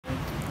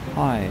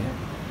Hi.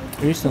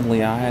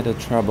 Recently, I had a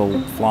trouble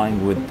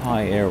flying with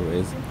Thai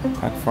Airways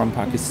back from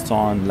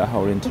Pakistan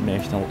Lahore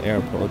International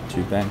Airport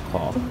to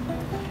Bangkok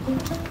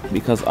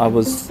because I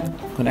was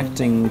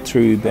connecting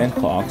through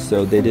Bangkok,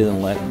 so they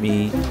didn't let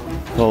me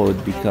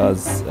code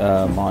because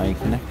my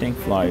connecting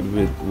flight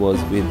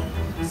was with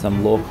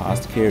some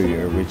low-cost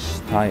carrier, which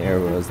Thai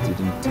Airways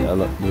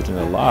didn't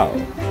allow.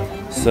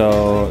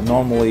 So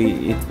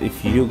normally,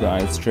 if you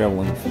guys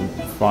traveling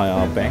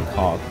via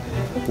Bangkok,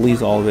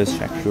 please always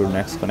check your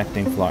next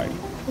connecting flight.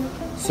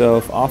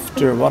 So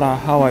after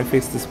how I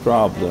fixed this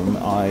problem,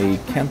 I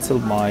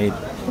canceled my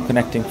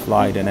connecting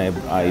flight and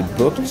I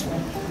booked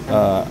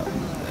a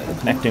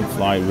connecting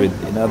flight with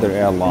another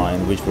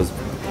airline, which was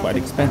quite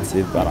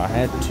expensive, but I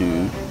had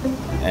to.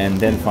 And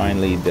then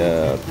finally,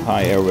 the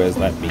Thai Airways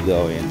let me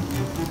go in.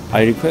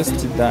 I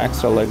requested the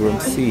extra legroom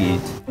seat,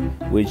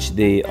 which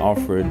they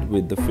offered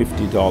with the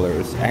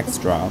 $50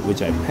 extra,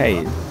 which I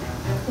paid.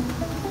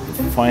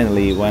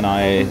 Finally, when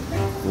I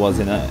was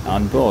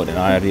on board and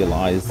I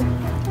realized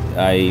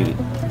I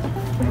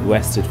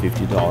wasted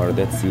 $50,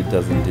 that seat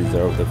doesn't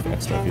deserve the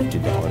extra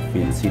 $50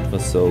 fee. The seat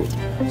was so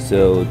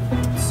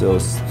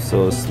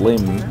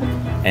slim,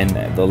 and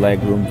the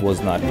legroom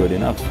was not good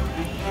enough.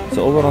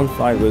 So overall,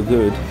 flight was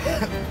good,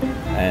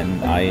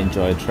 and I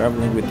enjoyed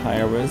traveling with Thai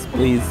Airways.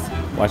 Please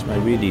watch my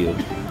video,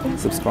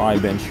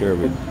 subscribe and share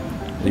with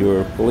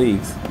your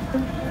colleagues,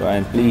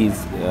 and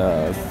please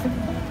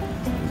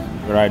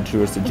write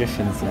your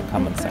suggestions in the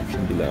comment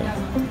section below.